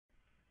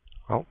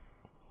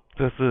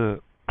这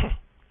是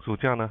暑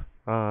假呢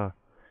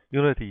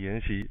，UNITY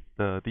研习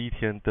的第一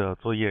天的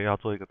作业要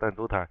做一个弹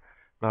珠台。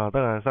那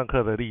当然上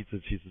课的例子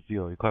其实只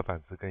有一块板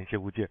子跟一些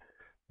物件。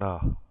那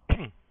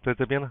在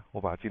这边呢，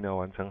我把它尽量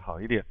完成好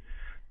一点。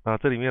那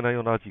这里面呢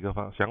用到几个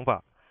想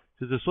法，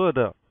就是所有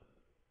的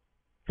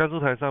弹珠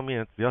台上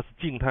面只要是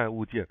静态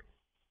物件，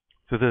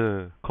就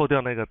是扣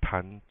掉那个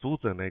弹珠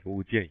的那个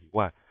物件以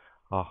外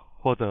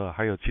或者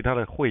还有其他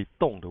的会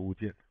动的物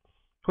件。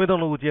会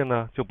动的物件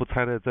呢就不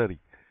拆在这里。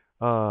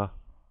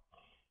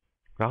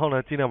然后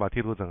呢，尽量把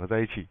贴图整合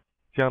在一起，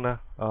这样呢，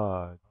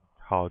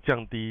好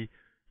降低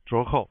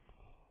着扣，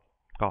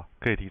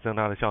可以提升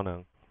它的效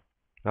能。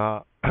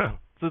那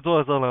制作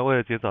的时候呢，为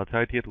了减少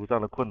拆贴图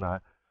上的困难，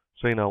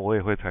所以呢，我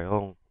也会采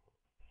用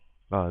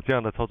这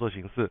样的操作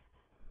形式。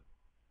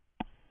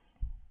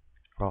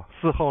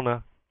事后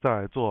呢，再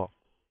来做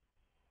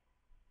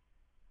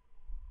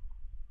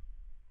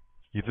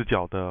一只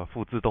脚的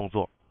复制动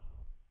作。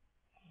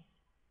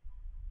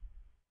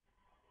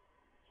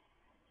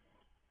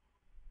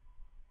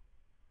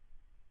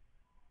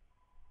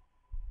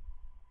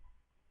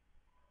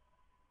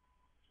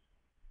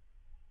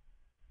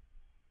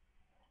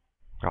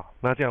好，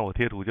那这样我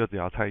贴图就只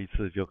要拆一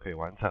次就可以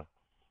完成。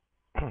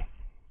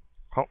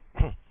好，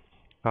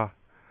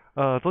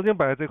中间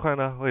摆的这块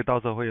呢，到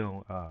时候会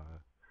用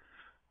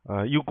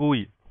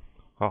UI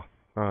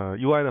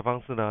的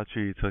方式呢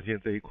去呈现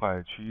这一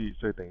块区域，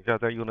所以等一下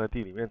在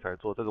UNITY 里面才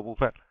做这个部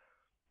分。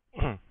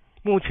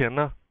目前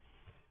呢，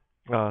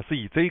是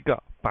以这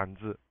个板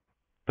子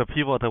的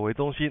pivot 为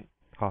中心，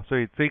所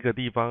以这个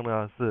地方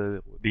呢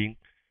是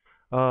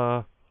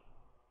0。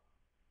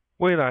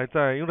未来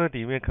在 UNITY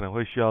里面可能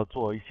会需要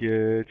做一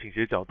些倾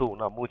斜角度，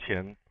那目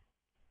前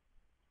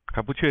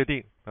还不确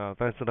定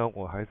但是呢，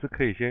我还是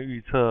可以先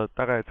预测，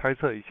大概猜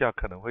测一下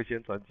可能会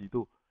先转几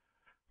度。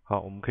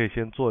好，我们可以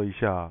先做一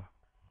下，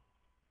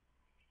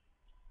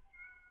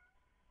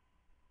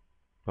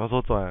然后说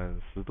转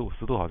10度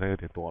，10度好像有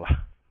点多了。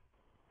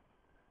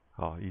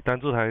好，以弹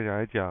珠台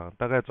来讲，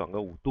大概转个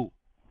5度，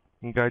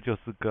应该就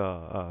是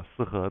个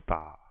适合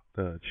打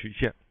的曲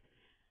线。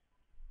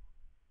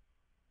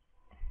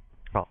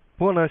好，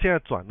不过呢，现在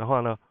转的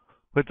话呢，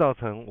会造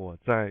成我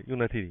在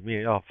UNITY 里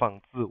面要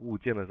放置物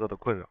件的时候的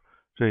困扰，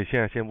所以现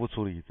在先不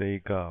处理这一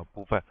个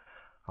部分。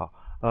好，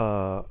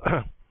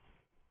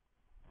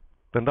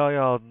等到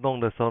要弄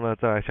的时候呢，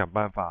再来想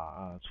办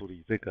法处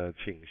理这个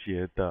倾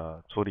斜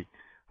的处理。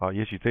好，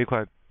也许这一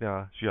块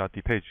需要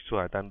detach 出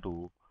来单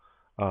独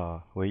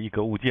为一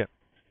个物件。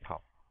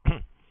好，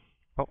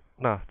好，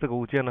那这个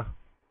物件呢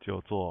就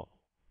做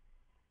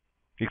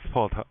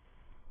export。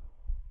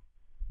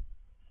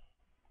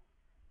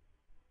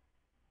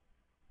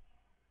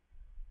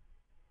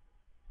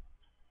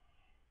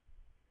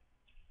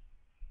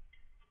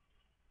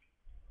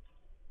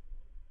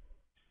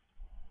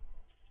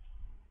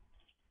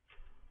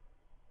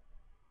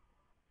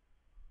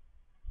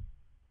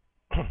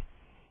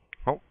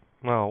好，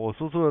那我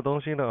输出的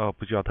东西呢，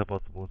不需要 Turbo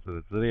Smooth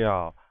的资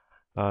料，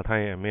它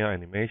也没有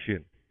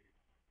animation。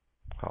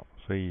好，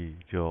所以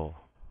就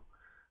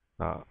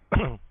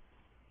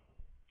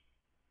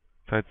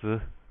材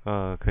质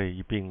可以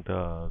一并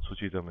的出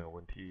去就没有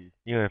问题，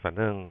因为反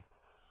正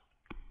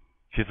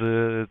其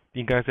实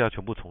应该是要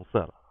全部重设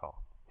了。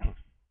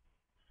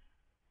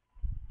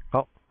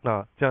好，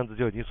那这样子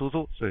就已经输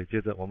出，所以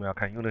接着我们要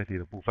看 UNITY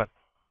的部分。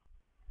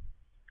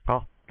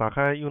好，打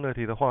开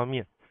UNITY 的画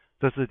面，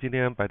这是今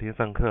天白天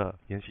上课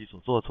研习所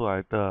做出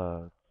来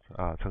的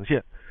呈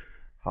现。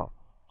好，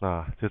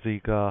那就是一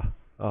个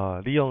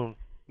利用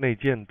内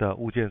建的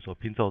物件所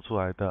拼凑出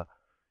来的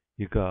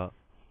一个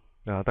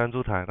弹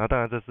珠台。那当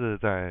然这是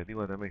在另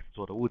外的 Max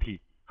做的物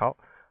体。好，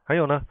还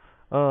有呢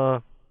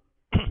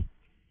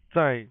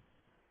在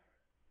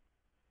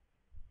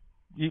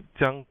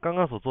将刚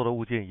刚所做的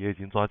物件也已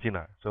经抓进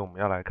来，所以我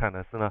们要来看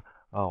的是呢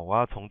我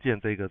要重建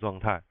这个状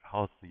态，然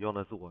后使用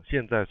的是我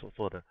现在所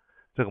做的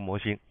这个模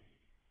型。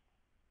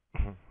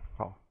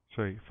好，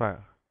所以 File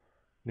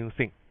New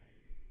Thing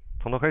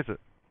从头开始。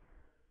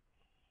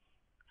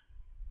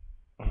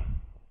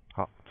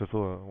好，这是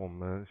我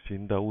们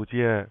新的物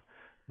件。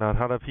那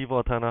它的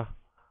pivot 呢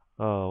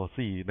我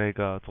是以那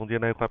个中间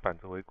那一块板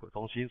子为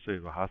中心，所以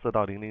把它设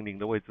到000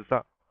的位置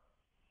上。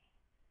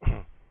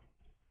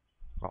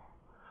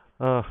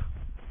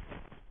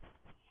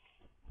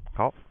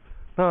好，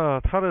那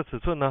它的尺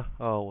寸呢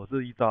我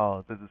是依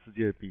照这只世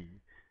界比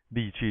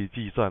例去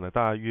计算的，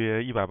大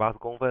约180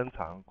公分，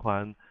长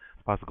宽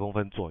80公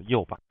分左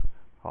右吧。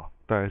好，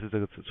大概是这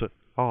个尺寸。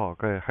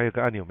还有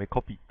个按钮没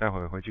copy， 待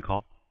会回去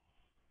copy。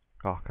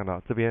好，看到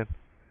这边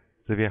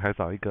还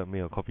少一个没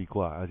有 copy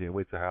过来，而且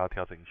位置还要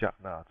调整一下。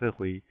那这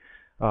回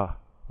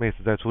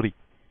Max 在处理。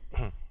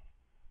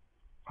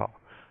好，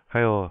还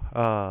有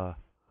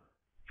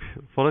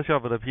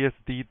Photoshop 的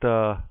PSD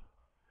的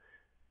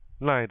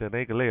line 的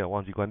那个 layer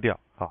忘记关掉。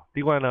好，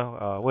另外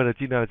呢为了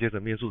尽量节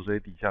省面数，所以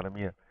底下的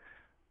面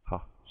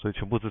所以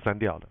全部是删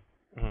掉的。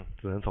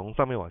只能从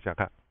上面往下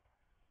看。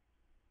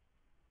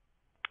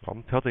好，我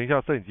们调整一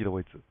下摄影机的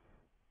位置。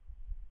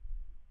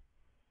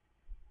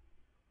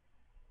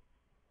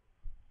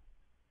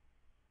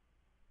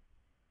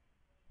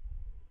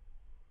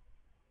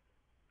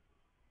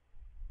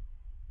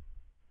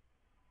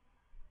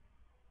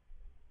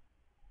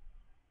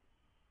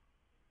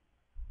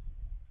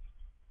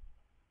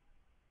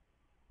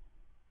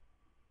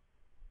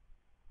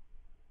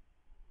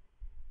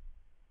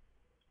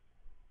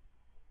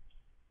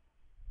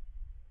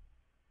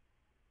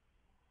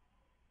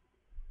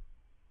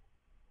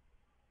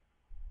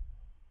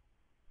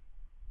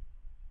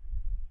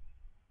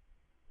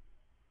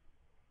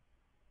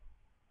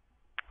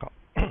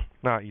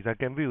那以在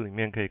Game View 里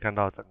面可以看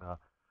到整个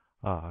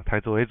台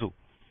子为主。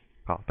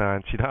好，当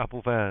然其他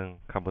部分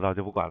看不到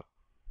就不管了。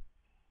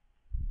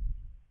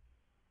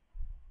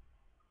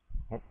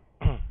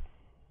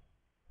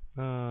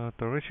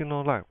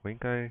Directional line 我应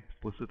该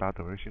不是打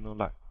Directional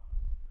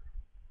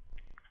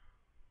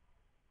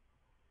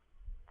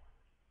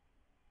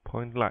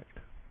line。Point light。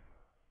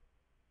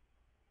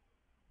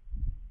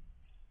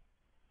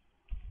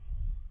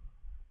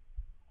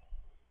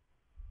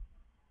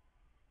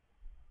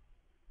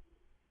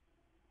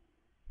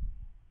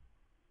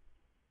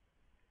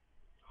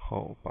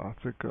好，把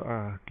这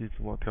个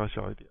gizmo 调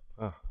小一点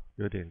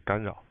有点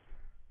干扰。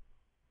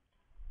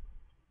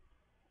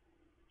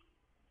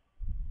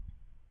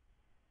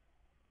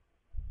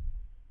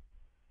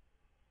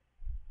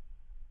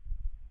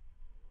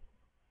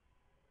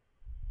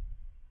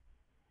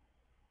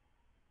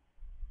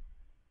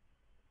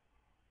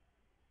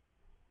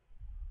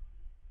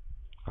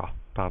好，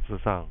大致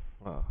上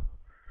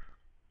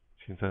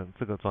形成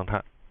这个状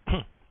态。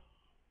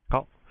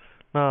好，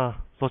那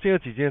首先有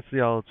几件事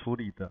要处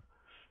理的。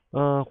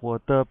我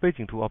的背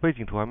景图背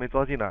景图还没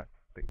抓进来。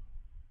对，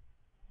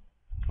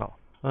好，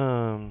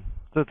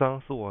这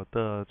张是我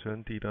的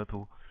全体的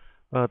图，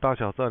大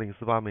小是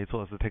2048，没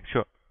错，是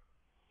texture。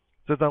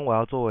这张我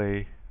要作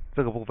为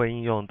这个部分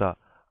应用的，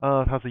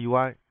它是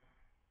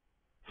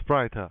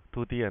UI。Sprite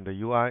 2D and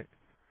UI，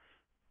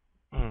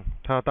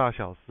 它的大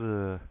小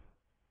是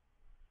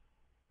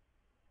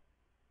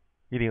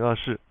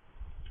1024。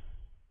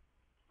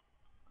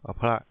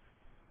Apply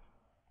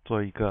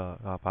做一个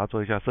把它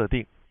做一下设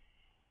定。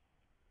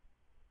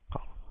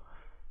好，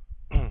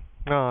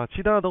那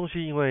其他的东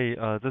西因为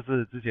这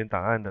是之前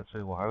档案的，所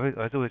以我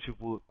还是会去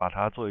把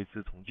它做一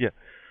次重建。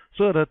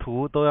所有的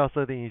图都要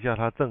设定一下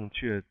它正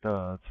确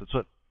的尺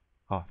寸，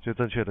就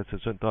正确的尺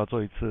寸都要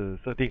做一次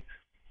设定。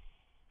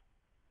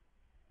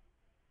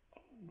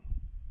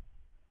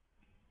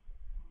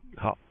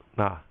好，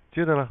那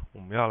接着呢，我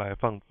们要来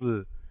放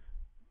置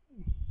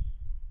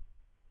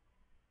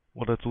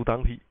我的主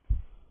档体。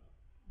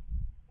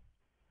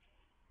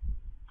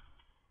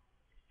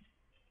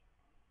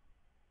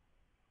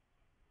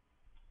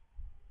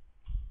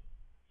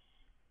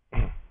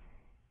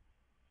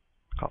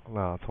好，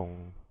那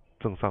从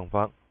正上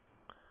方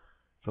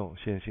这种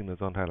线性的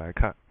状态来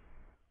看，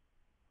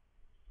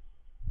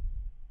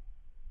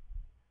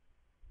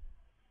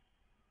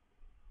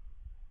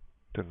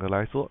整个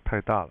来说太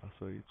大了，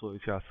所以做一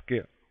下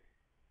scale。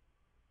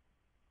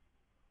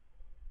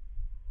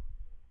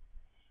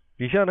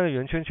底下那个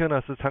圆圈圈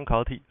呢是参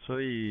考体，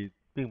所以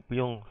并不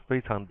用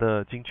非常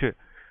的精确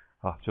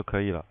就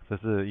可以了。这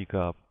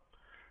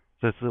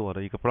是我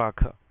的一个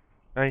block，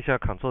 按一下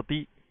Ctrl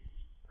D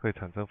会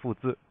产生复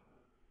制，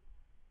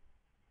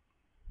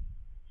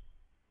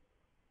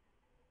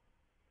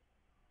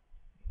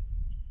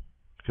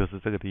就是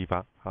这个地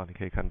方。好，你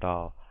可以看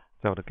到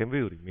在我的 Game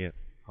View 里面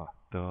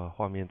的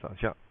画面长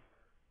相。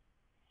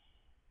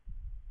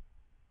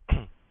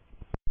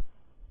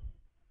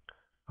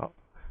好，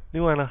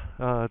另外呢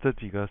这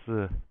几个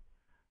是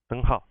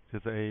灯号，就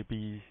是 A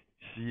B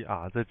C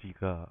R 这几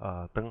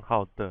个灯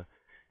号的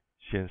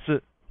显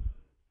示。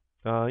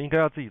应该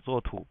要自己做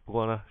图，不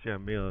过呢现在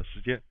没有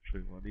时间，所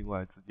以我另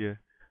外直接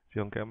使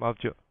用 Game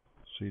Object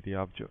 3D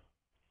Object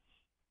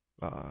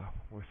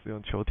我使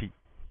用球体。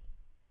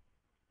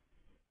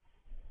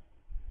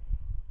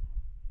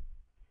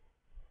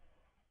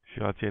需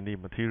要建立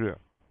Material，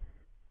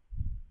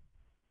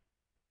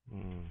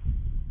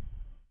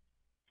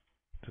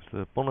 这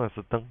是 Bonus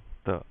灯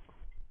的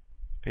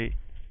A，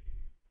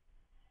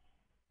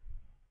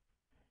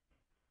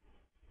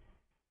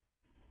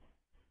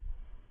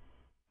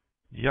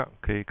 一样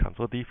可以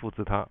Ctrl D 复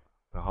制它，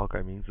然后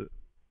改名字。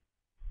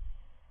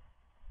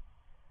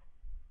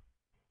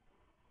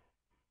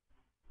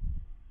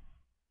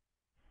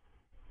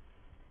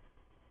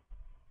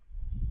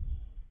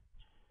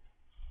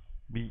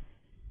B，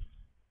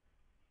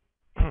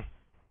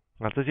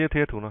 那这些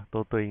贴图呢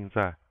都对应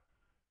在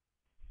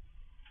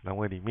栏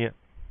位里面。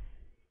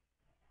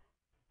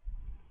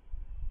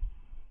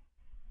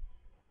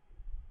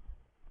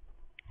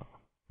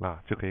那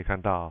就可以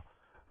看到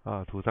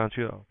涂上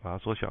去了，把它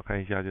缩小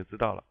看一下就知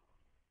道了。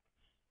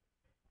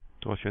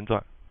做旋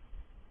转，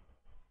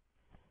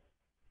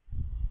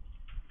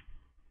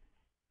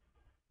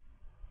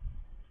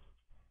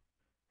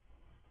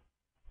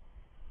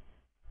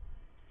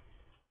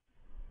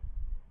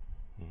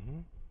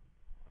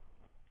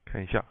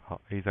看一下，好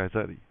 ，A 在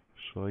这里，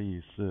所以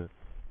是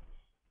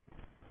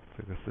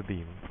这个是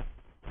0。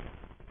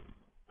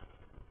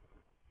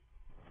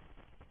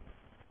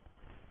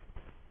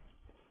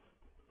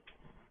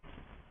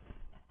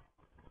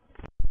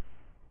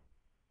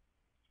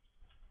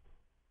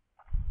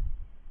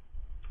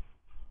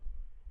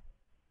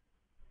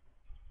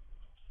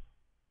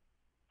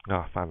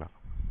翻了。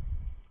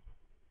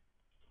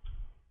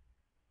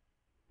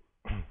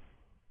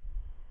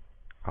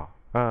好，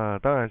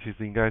当然其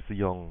实应该是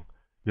用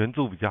圆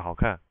柱比较好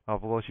看不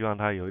过希望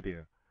它有一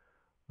点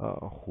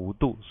弧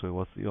度，所以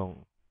我使用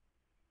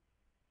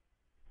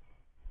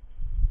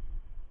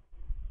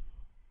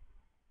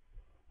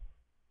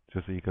就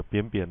是一个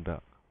扁扁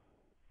的。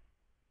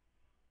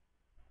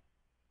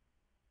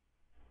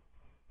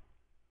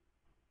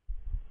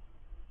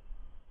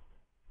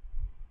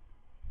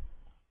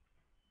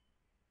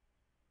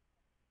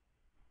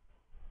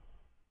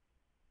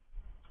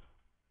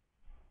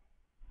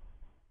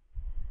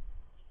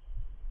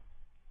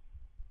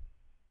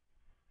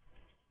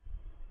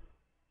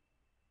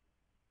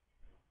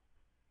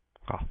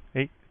好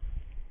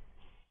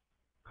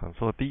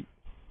 ，Ctrl D，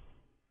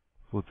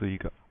 复制一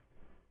个。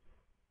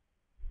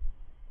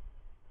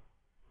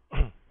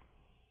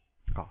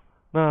好，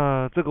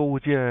那这个物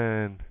件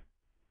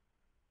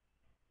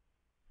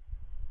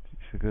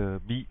是个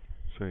B，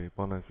 所以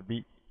帮它是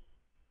B。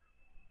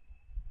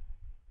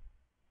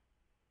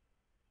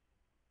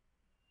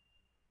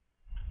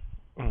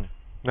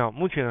那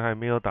目前还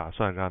没有打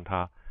算让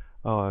它，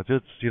就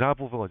其他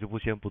部分我就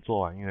先不做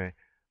完，因为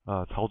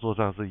操作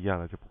上是一样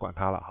的，就不管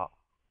它了哈。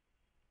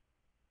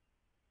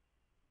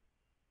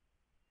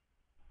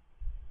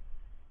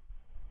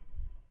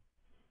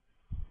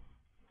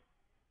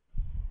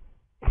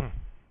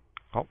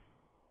好，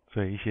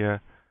所以一些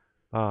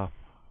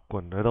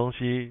滚的东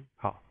西，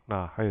好，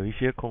那还有一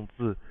些控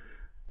制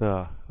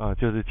的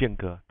就是间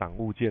隔挡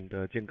物件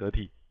的间隔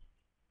体。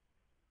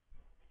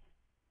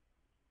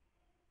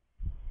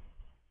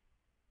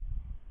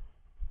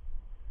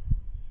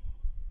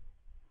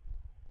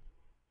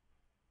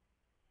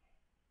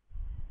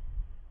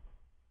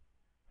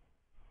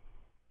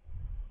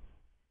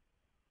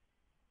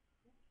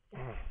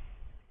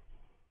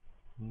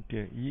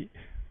0.1，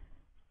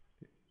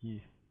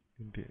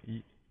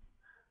 0.1，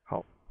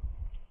 好。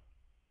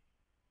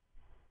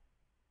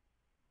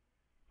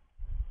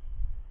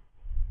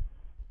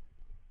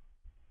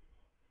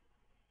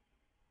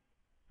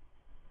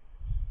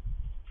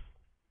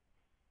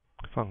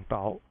放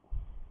倒，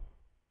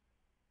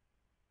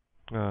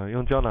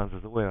用胶囊只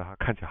是为了它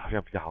看起来好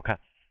像比较好看，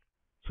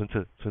纯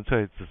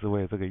粹只是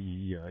为了这个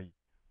意义而已。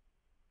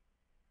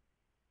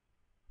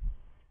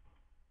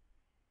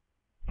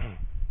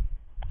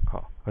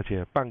好，而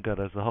且半个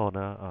的时候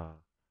呢，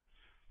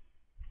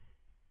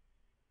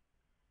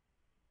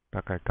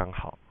大概刚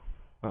好，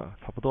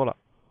差不多了。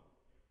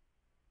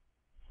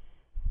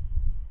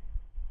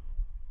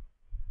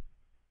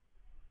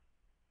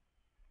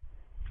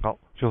好，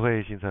就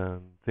会形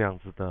成这样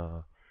子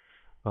的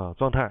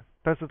状态。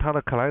但是它的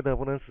可莱德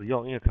不能使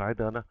用，因为可莱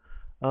德呢，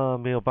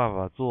没有办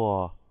法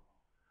做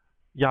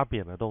压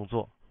扁的动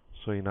作，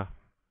所以呢，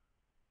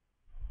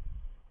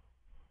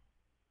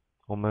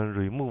我们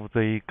remove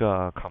这一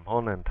个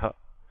component，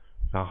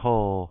 然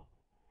后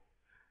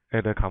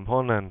add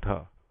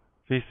component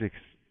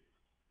physics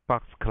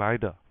box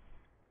collider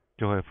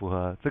就会符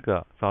合这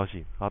个造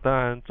型。好，当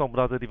然撞不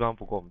到这地方，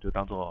不过我们就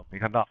当做没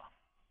看到。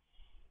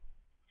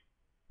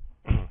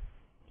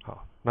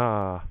好，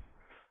那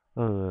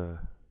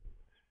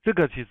这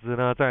个其实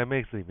呢，在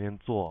Max 里面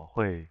做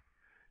会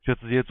就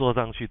直接做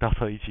上去，到时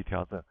候一起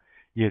调整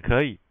也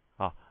可以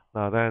啊。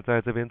那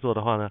在这边做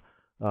的话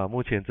呢，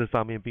目前这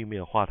上面并没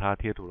有画它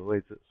贴图的位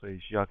置，所以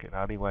需要给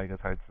它另外一个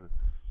材质，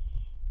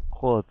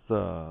或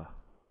者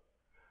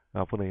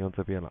不能用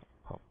这边了。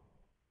好，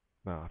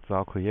那只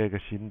好 create 一个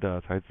新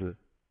的材质。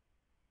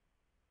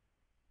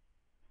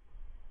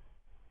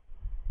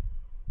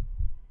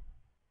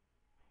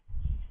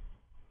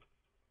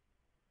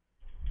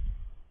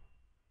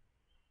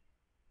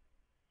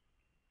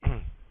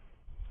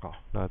好，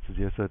那直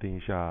接设定一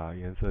下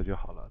颜色就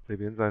好了。这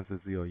边暂时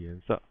只有颜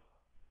色。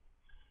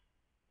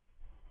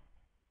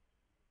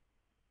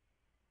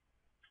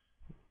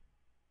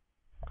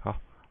好，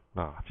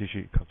那继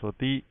续 Ctrl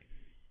D，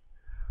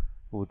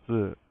 复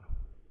制。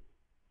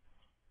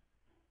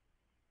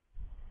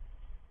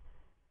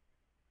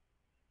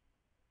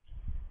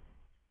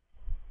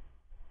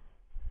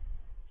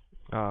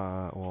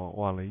我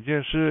忘了一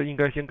件事，应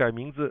该先改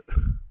名字。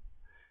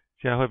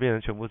现在会变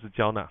成全部是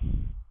胶囊。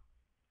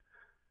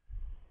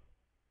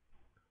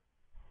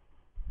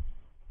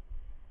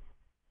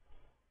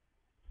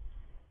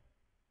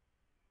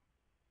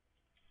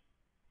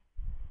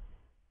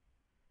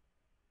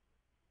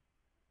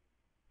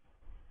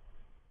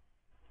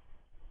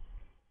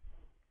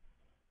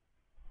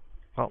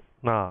好，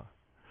那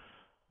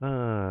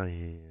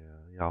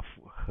也要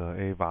符合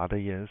A8 的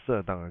颜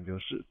色，当然就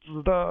是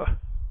紫的。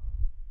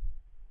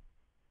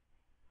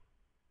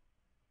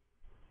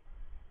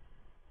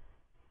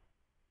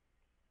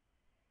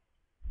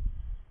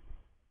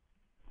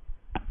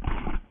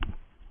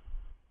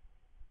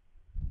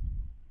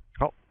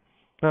好，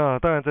那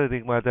当然这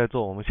另外在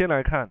做，我们先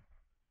来看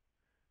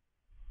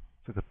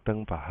这个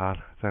灯，把它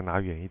再拿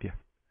远一点，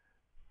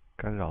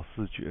干扰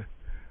视觉，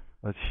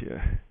而且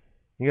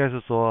应该是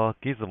说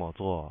Gizmo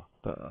做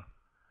的，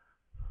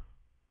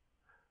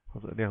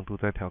或者亮度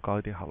再调高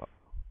一点好了。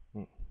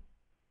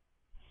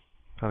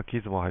它的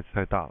Gizmo 还是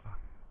太大了。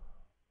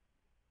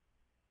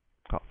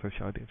好，再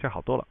小一点，这样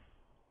好多了。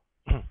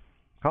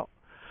好，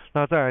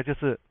那再来就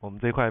是我们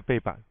这块背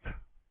板，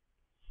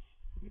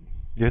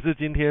也是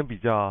今天比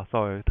较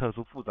稍微特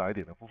殊复杂一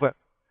点的部分。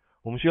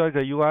我们需要一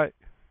个 UI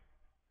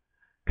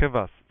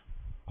Canvas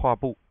画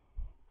布。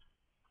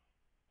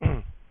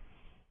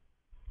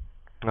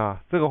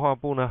那这个画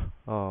布呢，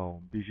我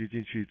们必须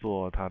进去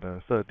做它的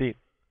设定，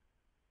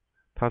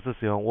它是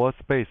使用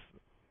Workspace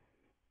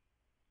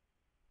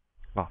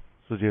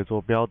世界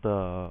坐标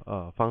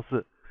的方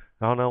式，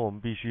然后呢，我们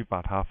必须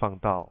把它放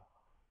到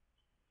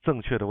正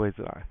确的位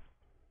置来。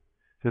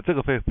就这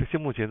个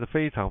目前是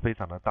非常非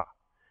常的大，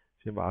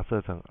先把它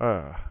设成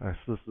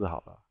44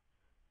好了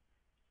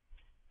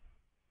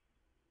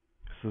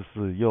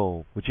，44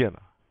又不见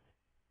了。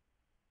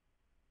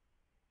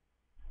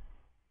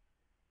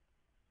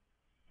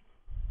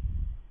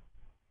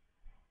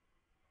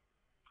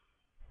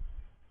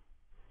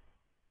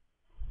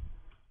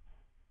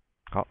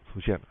好，出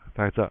现了，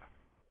在这儿。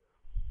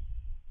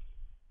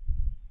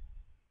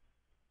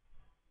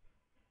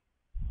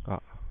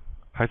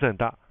还是很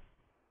大，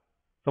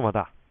这么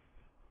大，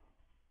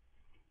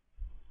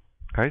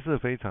还是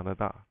非常的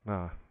大。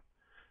那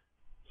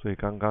所以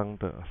刚刚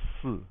的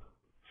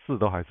4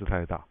都还是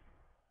太大。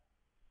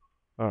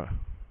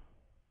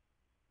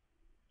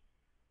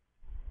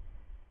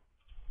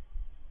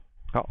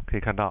好，可以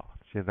看到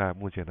现在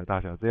目前的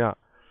大小这样。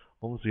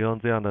我们使用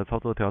这样的操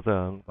作调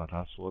整，把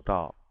它缩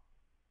到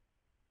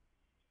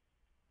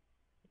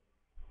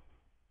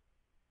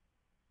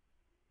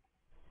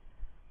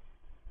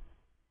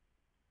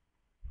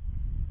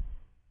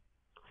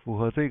符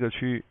合这个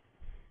区域。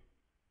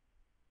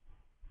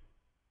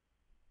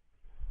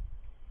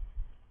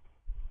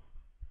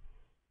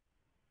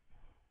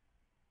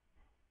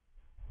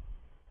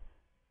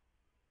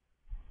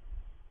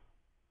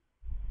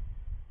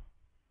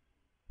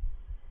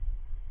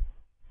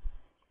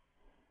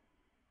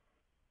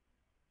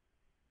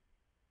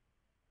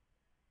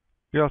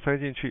不要塞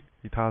进去，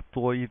比它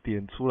多一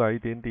点出来一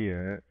点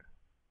点，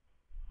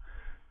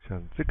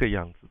像这个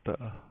样子的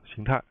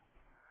形态。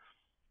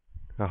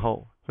然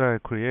后再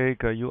create 一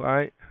个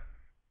UI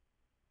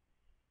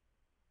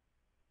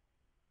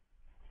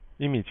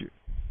image，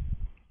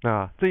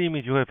 那这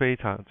image 会非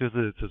常，就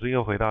是尺寸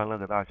又回到那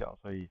个大小，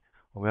所以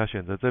我们要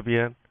选择这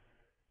边，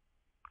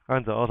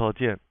按着 Auto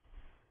键，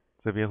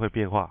这边会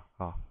变化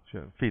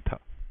选 Fit，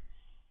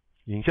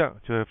 影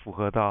像就会符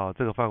合到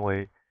这个范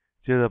围。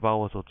接着把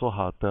我所做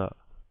好的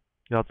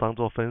要当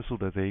做分数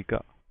的这一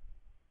个，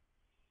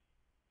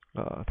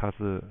它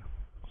是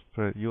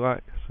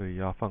UI， 所以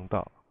要放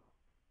到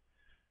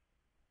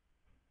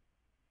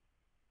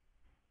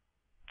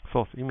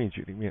Source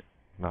Image 里面。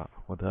那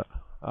我的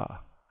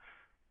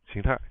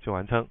形态就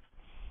完成。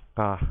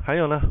还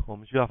有呢，我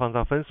们需要放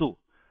上分数，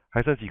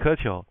还剩几颗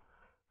球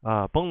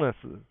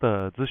bonus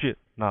的资讯。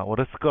那我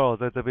的 score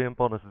在这边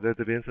 ，bonus 在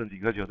这边，剩几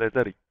颗球在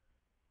这里。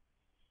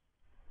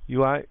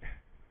UI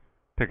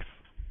text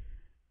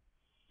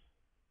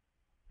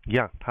一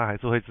样，它还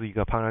是会是一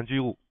个庞然巨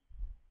物。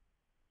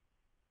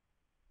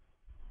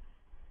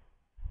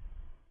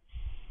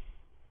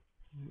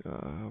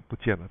不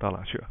见了，到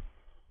哪去了？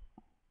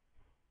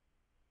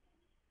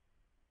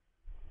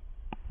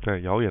在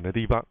遥远的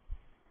地方。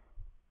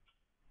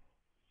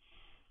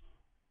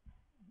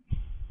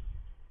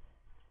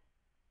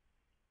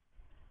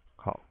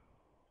好，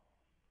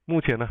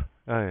目前呢，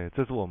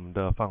这是我们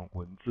的放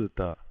文字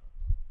的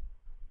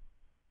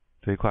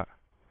这一块，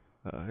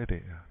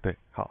对，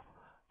好，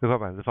这块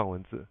板是放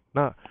文字。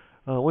那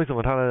为什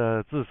么它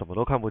的字什么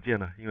都看不见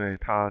呢？因为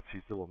它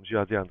其实我们需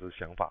要这样子的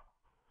想法。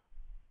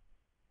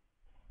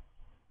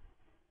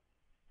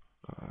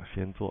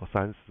先做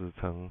30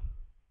乘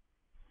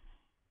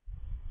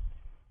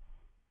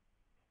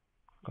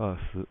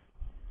20，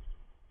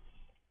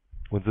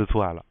文字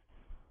出来了，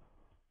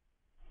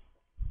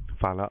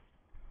反了。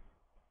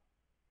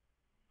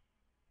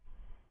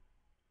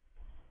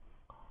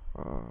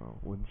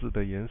文字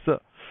的颜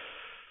色，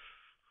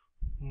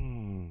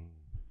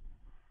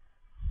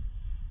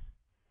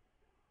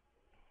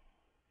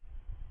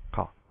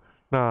好，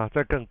那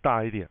再更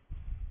大一点。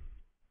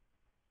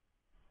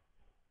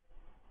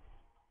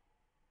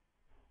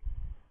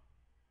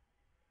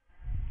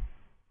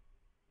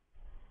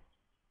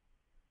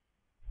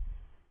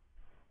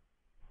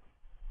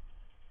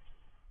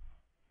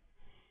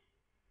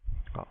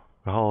好，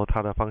然后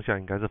它的方向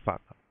应该是反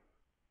的。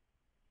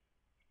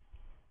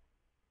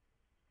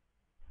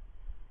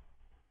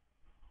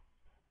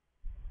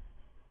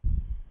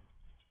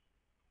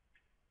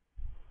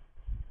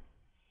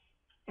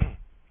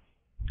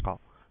好，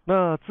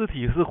那字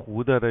体是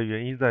糊的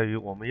原因在于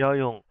我们要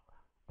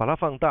把它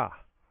放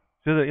大，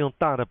就是用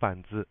大的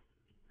板子，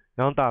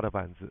要用大的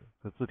板子，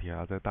这字体还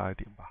要再大一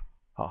点吧。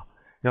好，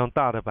要用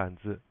大的板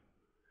子，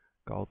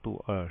高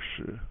度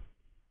20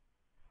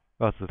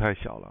太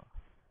小了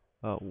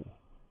，25、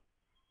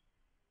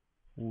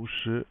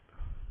50，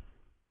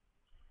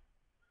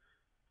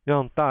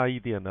用大一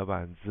点的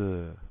板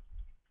子，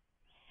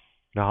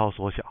然后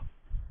缩小。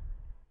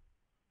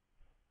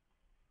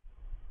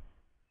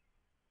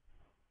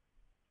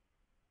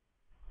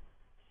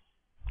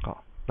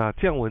好，那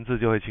这样文字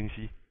就会清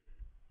晰。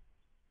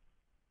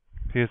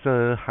其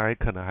实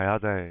可能还要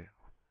再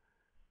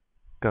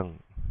更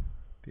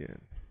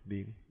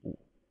0.05、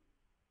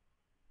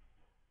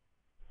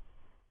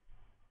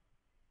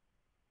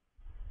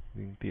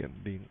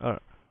0.02。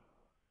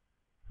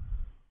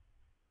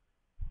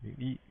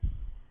01。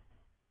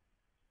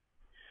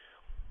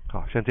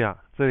好，像这样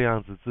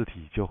子字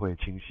体就会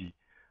清晰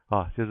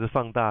啊，就是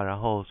放大然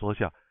后缩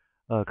小，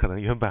可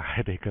能原本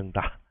还得更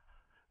大，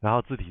然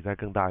后字体再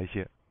更大一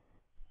些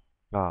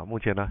啊。目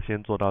前呢，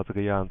先做到这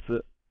个样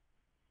子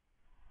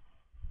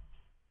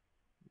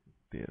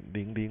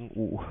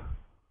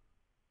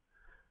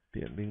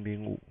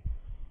，.005，.005。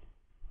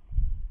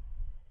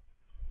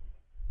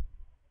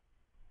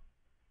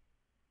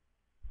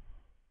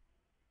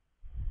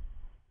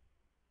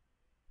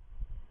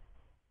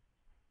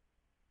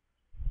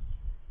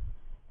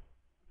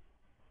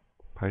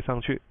排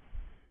上去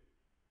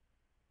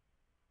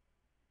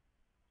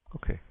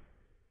 ，OK，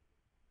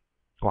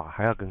 哇，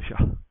还要更小。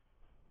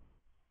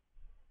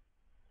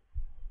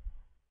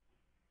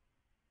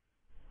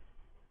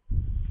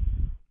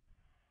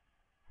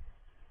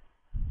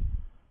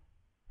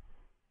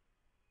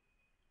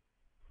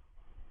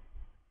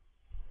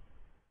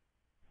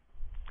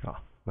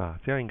好，那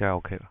这样应该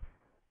OK 了。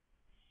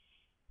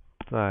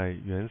在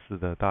原始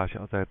的大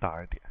小再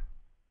大一点。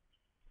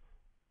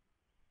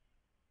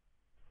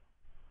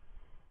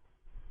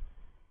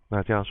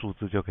那这样数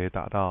字就可以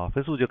打到，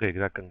分数就可以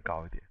再更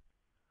高一点。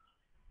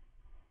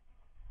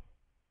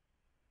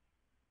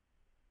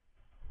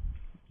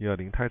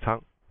120太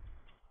长。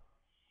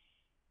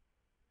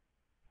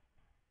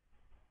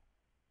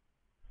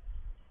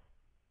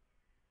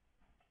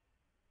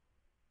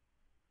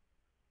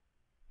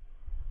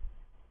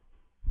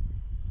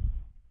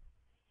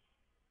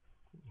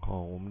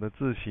哦，我们的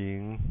字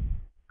型，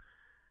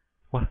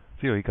哇，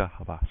只有一个，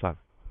好吧，算了。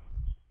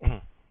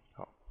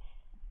好，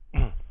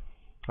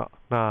好，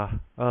那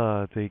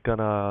这一个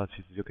呢，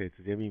其实就可以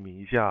直接命名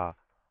一下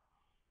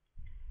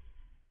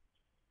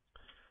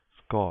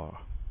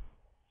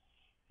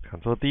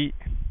 ，score，Ctrl D，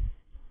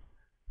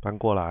 搬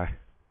过来。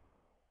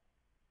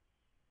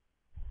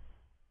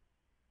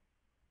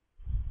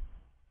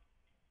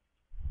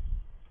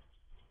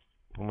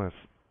bonus。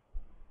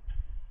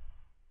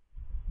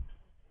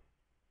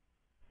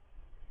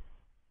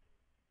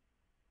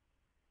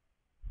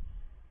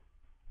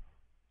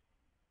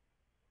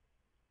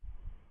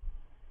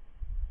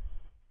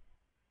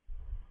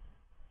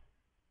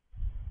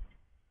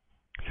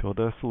球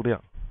的数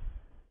量，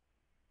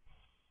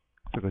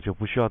这个就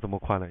不需要这么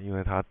宽了，因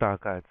为它大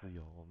概只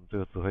有，我们这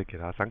个只会给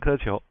它3颗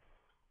球。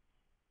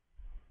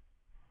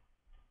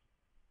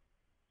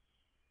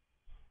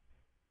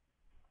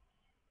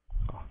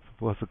啊，只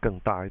不过是更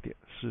大一点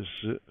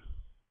，40，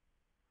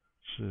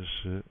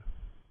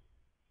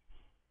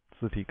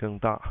字体更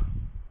大，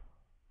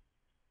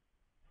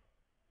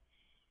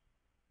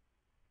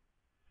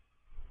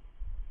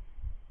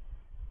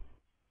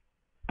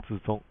字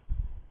中。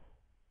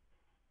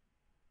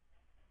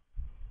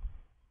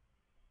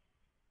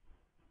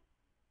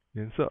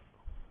颜色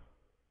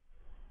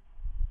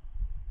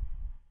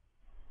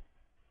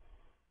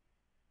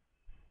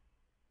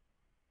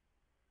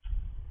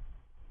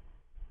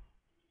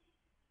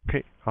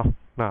OK， 好，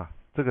那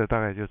这个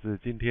大概就是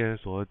今天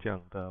所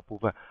讲的部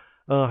分。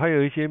还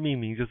有一些命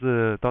名，就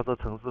是到时候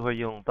程式会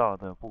用到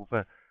的部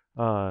分，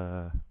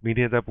明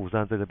天再补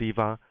上这个地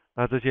方。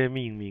那这些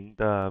命名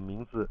的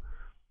名字，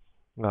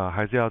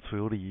还是要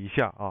处理一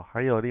下啊。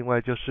还有另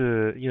外就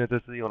是，因为这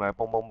是用来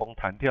蹦蹦蹦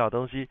弹跳的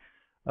东西，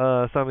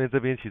上面这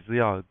边其实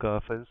要有个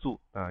分数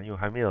啊，因为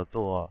还没有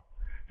做，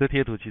这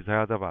贴图其实还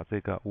要再把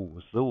这个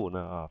55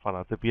呢放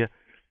到这边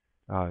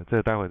啊，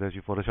这待会再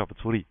去 Photoshop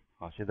处理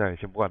啊，现在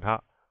先不管它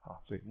啊。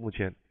所以目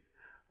前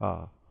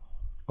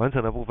完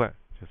成的部分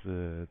就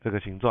是这个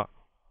形状。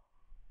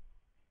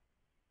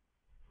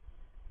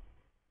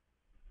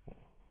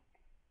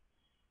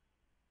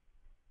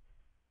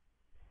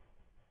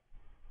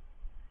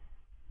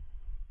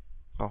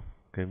好，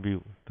跟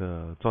View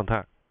的状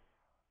态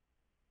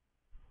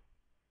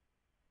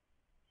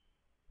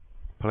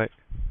 ，Play，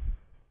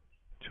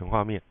 全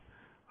画面。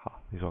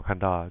好，你所看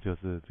到就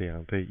是这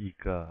样的一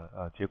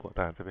个结果，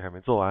当然这边还没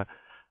做完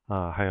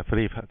还有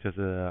Flip 就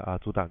是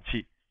阻挡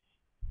器。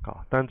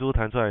好，弹珠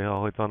弹出来以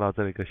后会撞到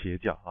这里一个斜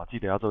角啊，记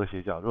得要做个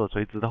斜角，如果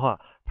垂直的话，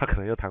它可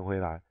能又弹回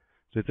来，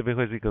所以这边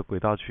会是一个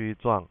轨道区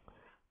撞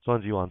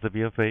击往这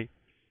边飞。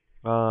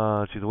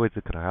其实位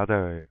置可能还要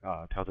再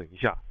调整一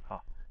下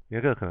啊，因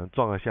为这个可能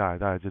撞了下来，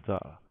大概就这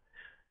了，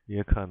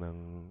也可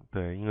能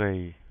对，因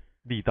为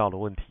力道的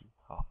问题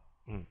啊，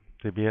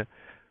这边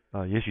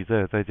也许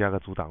这再加个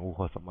阻挡物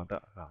或什么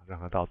的让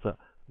它到这，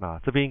那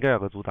这边应该有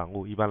个阻挡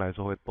物，一般来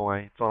说会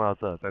撞到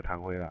这再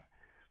弹回来。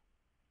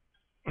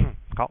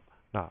好，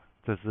那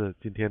这是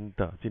今天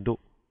的进度。